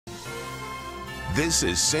This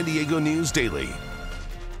is San Diego News Daily.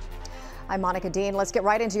 I'm Monica Dean. Let's get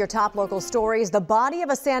right into your top local stories. The body of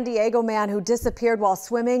a San Diego man who disappeared while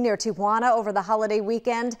swimming near Tijuana over the holiday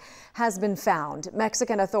weekend has been found.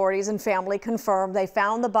 Mexican authorities and family confirmed they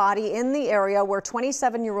found the body in the area where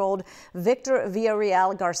 27-year-old Victor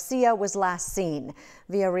Villarreal Garcia was last seen.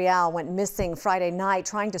 Villarreal went missing Friday night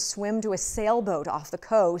trying to swim to a sailboat off the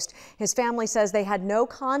coast. His family says they had no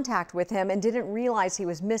contact with him and didn't realize he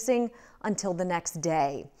was missing until the next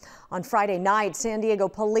day. On Friday night, San Diego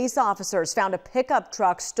police officers found a pickup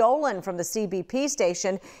truck stolen from the CBP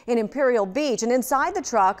station in Imperial Beach, and inside the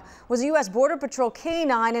truck was a U.S. Border Patrol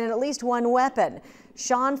K-9 and at least one weapon.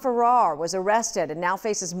 Sean Farrar was arrested and now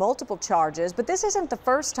faces multiple charges, but this isn't the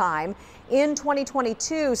first time. In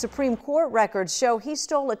 2022, Supreme Court records show he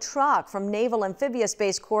stole a truck from Naval Amphibious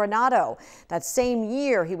Base Coronado. That same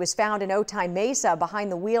year, he was found in Otay Mesa behind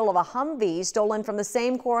the wheel of a Humvee stolen from the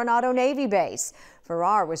same Coronado Navy base.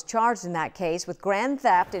 Farrar was charged in that case with grand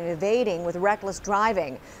theft and evading with reckless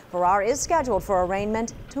driving. Farrar is scheduled for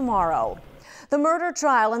arraignment tomorrow. The murder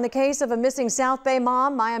trial in the case of a missing South Bay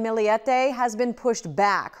mom, Maya Miliete, has been pushed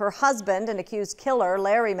back. Her husband and accused killer,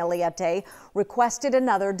 Larry Miliete, requested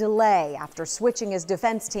another delay after switching his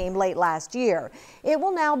defense team late last year. It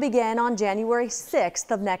will now begin on January 6th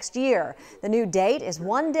of next year. The new date is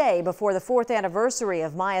one day before the 4th anniversary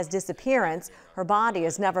of Maya's disappearance. Her body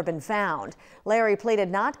has never been found. Larry pleaded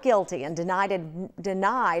not guilty and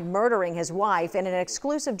denied murdering his wife in an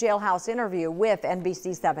exclusive jailhouse interview with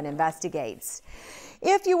NBC 7 Investigates.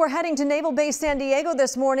 If you were heading to Naval Base San Diego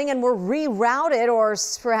this morning and were rerouted or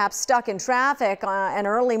perhaps stuck in traffic, an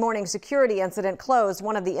early morning security incident closed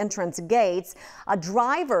one of the entrance gates. A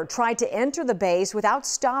driver tried to enter the base without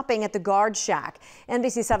stopping at the guard shack.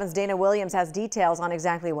 NBC 7's Dana Williams has details on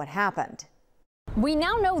exactly what happened. We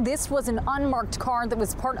now know this was an unmarked car that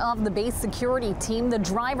was part of the base security team. The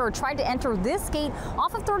driver tried to enter this gate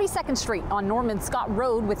off of 32nd Street on Norman Scott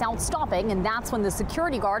Road without stopping, and that's when the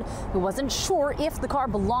security guard, who wasn't sure if the car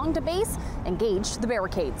belonged to base, engaged the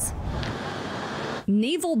barricades.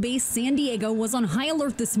 Naval Base San Diego was on high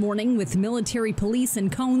alert this morning with military police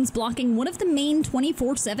and cones blocking one of the main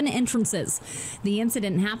 24/7 entrances. The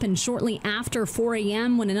incident happened shortly after 4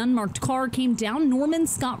 a.m. when an unmarked car came down Norman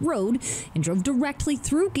Scott Road and drove directly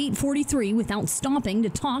through Gate 43 without stopping to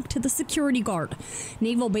talk to the security guard.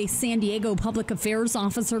 Naval Base San Diego Public Affairs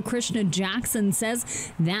Officer Krishna Jackson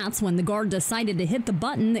says that's when the guard decided to hit the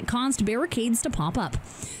button that caused barricades to pop up.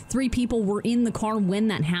 3 people were in the car when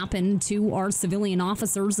that happened. 2 are civilian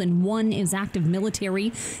officers and 1 is active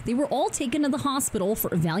military. They were all taken to the hospital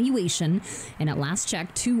for evaluation, and at last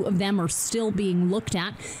check 2 of them are still being looked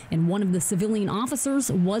at, and 1 of the civilian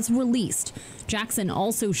officers was released. Jackson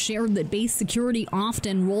also shared that base security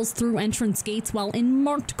often rolls through entrance gates while in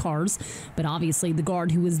marked cars, but obviously the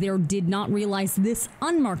guard who was there did not realize this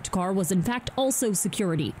unmarked car was in fact also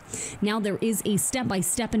security. Now there is a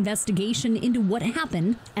step-by-step investigation into what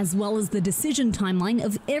happened, as well as the decision timeline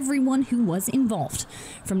of everyone who was involved.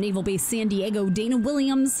 From Naval Base San Diego, Dana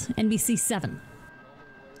Williams, NBC 7.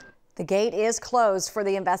 The gate is closed for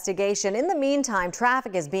the investigation. In the meantime,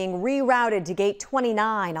 traffic is being rerouted to Gate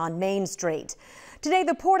 29 on Main Street. Today,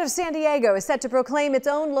 the Port of San Diego is set to proclaim its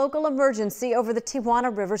own local emergency over the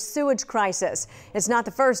Tijuana River sewage crisis. It's not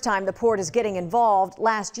the first time the port is getting involved.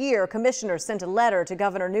 Last year, commissioners sent a letter to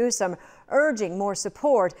Governor Newsom urging more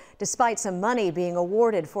support. Despite some money being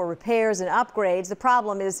awarded for repairs and upgrades, the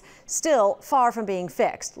problem is still far from being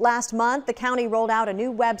fixed. Last month, the county rolled out a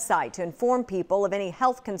new website to inform people of any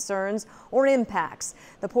health concerns or impacts.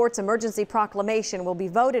 The port's emergency proclamation will be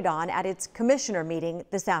voted on at its commissioner meeting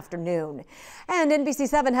this afternoon. And NBC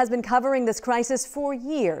 7 has been covering this crisis for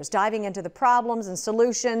years, diving into the problems and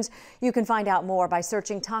solutions. You can find out more by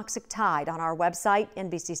searching Toxic Tide on our website,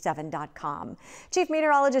 NBC7.com. Chief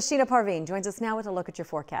Meteorologist Sheena Parveen joins us now with a look at your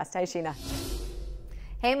forecast. Hi, Sheena.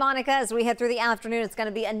 Hey, Monica, as we head through the afternoon, it's going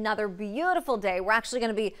to be another beautiful day. We're actually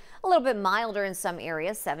going to be a little bit milder in some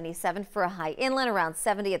areas, 77 for a high inland, around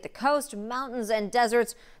 70 at the coast, mountains and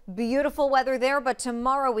deserts. Beautiful weather there, but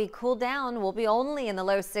tomorrow we cool down. We'll be only in the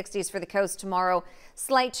low 60s for the coast tomorrow.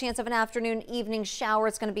 Slight chance of an afternoon, evening shower.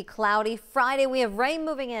 It's going to be cloudy. Friday, we have rain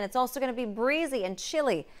moving in. It's also going to be breezy and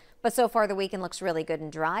chilly. But so far, the weekend looks really good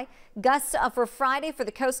and dry. Gusts for Friday for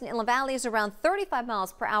the coast and inland valleys around 35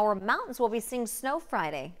 miles per hour. Mountains will be seeing snow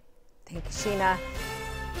Friday. Thank you, Sheena.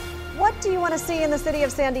 What do you want to see in the city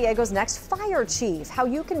of San Diego's next fire chief? How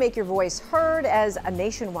you can make your voice heard as a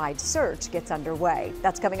nationwide search gets underway.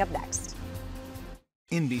 That's coming up next.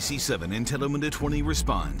 NBC7 in Telemundo 20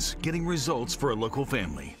 responds, getting results for a local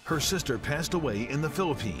family. Her sister passed away in the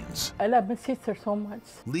Philippines, I love my sister so much.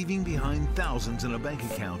 leaving behind thousands in a bank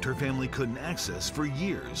account her family couldn't access for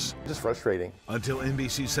years. Just frustrating. Until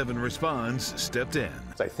NBC7 responds stepped in,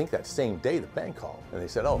 I think that same day the bank called and they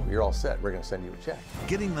said, oh, you're all set. We're going to send you a check.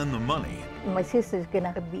 getting them the money My sister's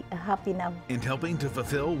gonna be happy now. and helping to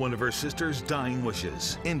fulfill one of her sister's dying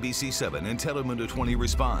wishes. NBC7 and Telemundo 20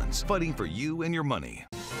 responds, fighting for you and your money.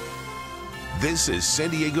 This is San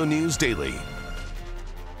Diego News Daily.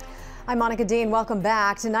 I'm Monica Dean. Welcome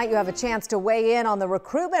back. Tonight you have a chance to weigh in on the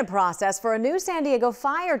recruitment process for a new San Diego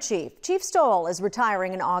fire chief. Chief Stoll is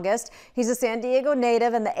retiring in August. He's a San Diego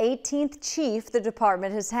native and the 18th chief the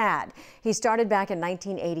department has had. He started back in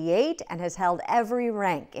 1988 and has held every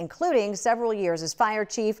rank, including several years as fire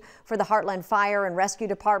chief for the Heartland Fire and Rescue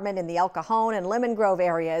Department in the El Cajon and Lemon Grove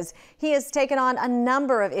areas. He has taken on a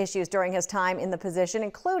number of issues during his time in the position,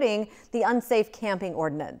 including the unsafe camping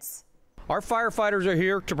ordinance. Our firefighters are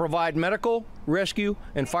here to provide medical, rescue,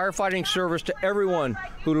 and firefighting service to everyone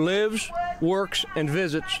who lives, works, and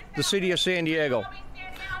visits the city of San Diego.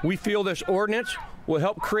 We feel this ordinance will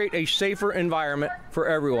help create a safer environment for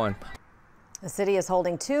everyone. The city is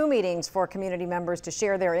holding 2 meetings for community members to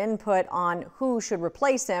share their input on who should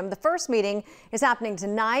replace him. The first meeting is happening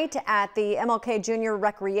tonight at the MLK Jr.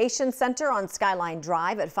 Recreation Center on Skyline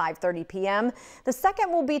Drive at 5:30 p.m. The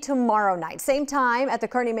second will be tomorrow night, same time at the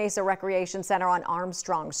Kearny Mesa Recreation Center on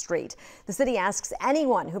Armstrong Street. The city asks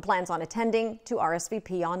anyone who plans on attending to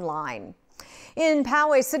RSVP online. In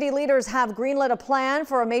Poway, city leaders have greenlit a plan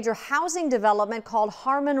for a major housing development called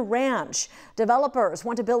Harmon Ranch. Developers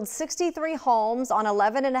want to build 63 homes on an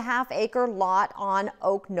 11.5-acre lot on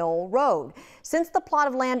Oak Knoll Road. Since the plot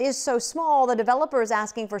of land is so small, the developer is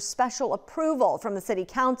asking for special approval from the city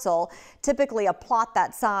council. Typically, a plot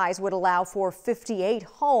that size would allow for 58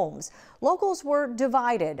 homes. Locals were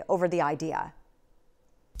divided over the idea.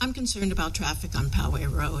 I'm concerned about traffic on Poway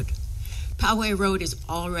Road. Poway Road is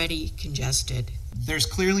already congested. There's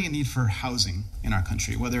clearly a need for housing in our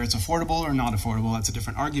country. Whether it's affordable or not affordable, that's a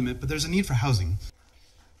different argument, but there's a need for housing.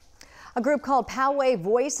 A group called Poway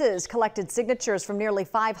Voices collected signatures from nearly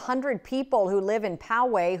 500 people who live in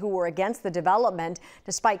Poway who were against the development.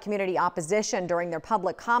 Despite community opposition during their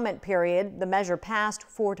public comment period, the measure passed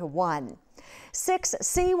 4-1. 6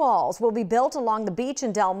 seawalls will be built along the beach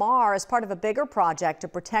in Del Mar as part of a bigger project to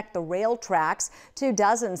protect the rail tracks.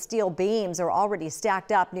 24 steel beams are already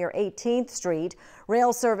stacked up near 18th Street.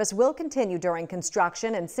 Rail service will continue during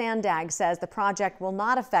construction, and Sandag says the project will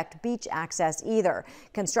not affect beach access either.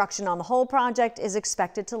 Construction on the whole project is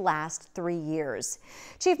expected to last 3 years.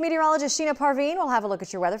 Chief Meteorologist Sheena Parveen will have a look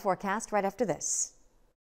at your weather forecast right after this.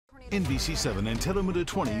 NBC7 and Telemundo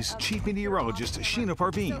 20's Chief Meteorologist Sheena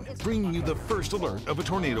Parveen bringing you the first alert of a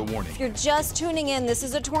tornado warning. If you're just tuning in, this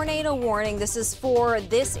is a tornado warning. This is for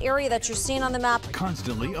this area that you're seeing on the map.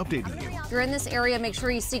 Constantly updating you If you're in this area, make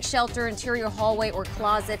sure you seek shelter, interior hallway or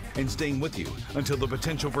closet. and staying with you until the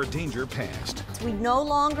potential for danger passed. We no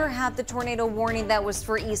longer have the tornado warning that was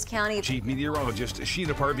for East County. Chief Meteorologist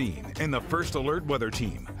Sheena Parveen and the First Alert Weather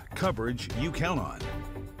Team. Coverage you count on.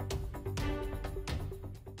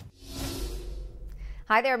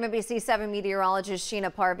 Hi there, I'm NBC7 meteorologist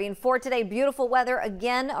Sheena Parveen. For today, beautiful weather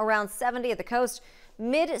again, around 70 at the coast,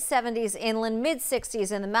 mid-70s inland,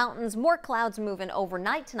 mid-60s in the mountains. More clouds moving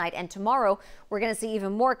overnight tonight and tomorrow. We're going to see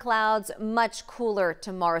even more clouds, much cooler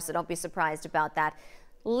tomorrow, so don't be surprised about that.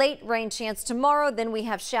 Late rain chance tomorrow, then we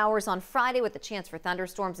have showers on Friday with a chance for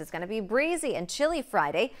thunderstorms. It's going to be breezy and chilly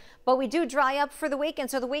Friday, but we do dry up for the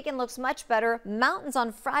weekend, so the weekend looks much better. Mountains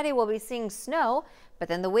on Friday will be seeing snow, but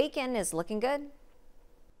then the weekend is looking good.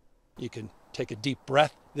 You can take a deep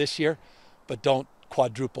breath this year, but don't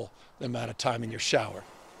quadruple the amount of time in your shower.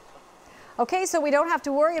 Okay, so we don't have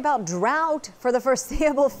to worry about drought for the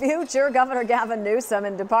foreseeable future. Governor Gavin Newsom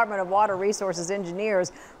and Department of Water Resources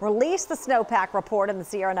engineers released the snowpack report in the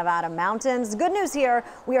Sierra Nevada mountains. Good news here,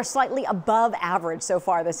 we are slightly above average so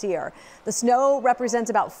far this year. The snow represents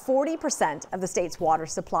about 40% of the state's water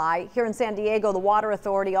supply. Here in San Diego, the Water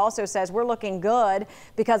Authority also says we're looking good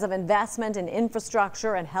because of investment in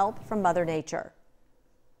infrastructure and help from Mother Nature.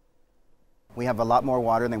 We have a lot more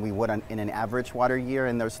water than we would in an average water year,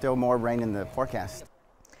 and there's still more rain in the forecast.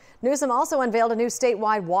 Newsom also unveiled a new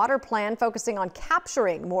statewide water plan focusing on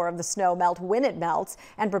capturing more of the snow melt when it melts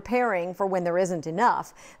and preparing for when there isn't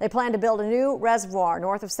enough. They plan to build a new reservoir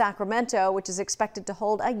north of Sacramento, which is expected to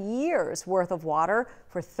hold a year's worth of water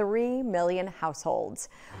for 3 million households.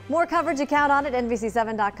 More coverage you count on at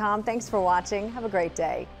NBC7.com. Thanks for watching. Have a great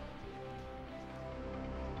day.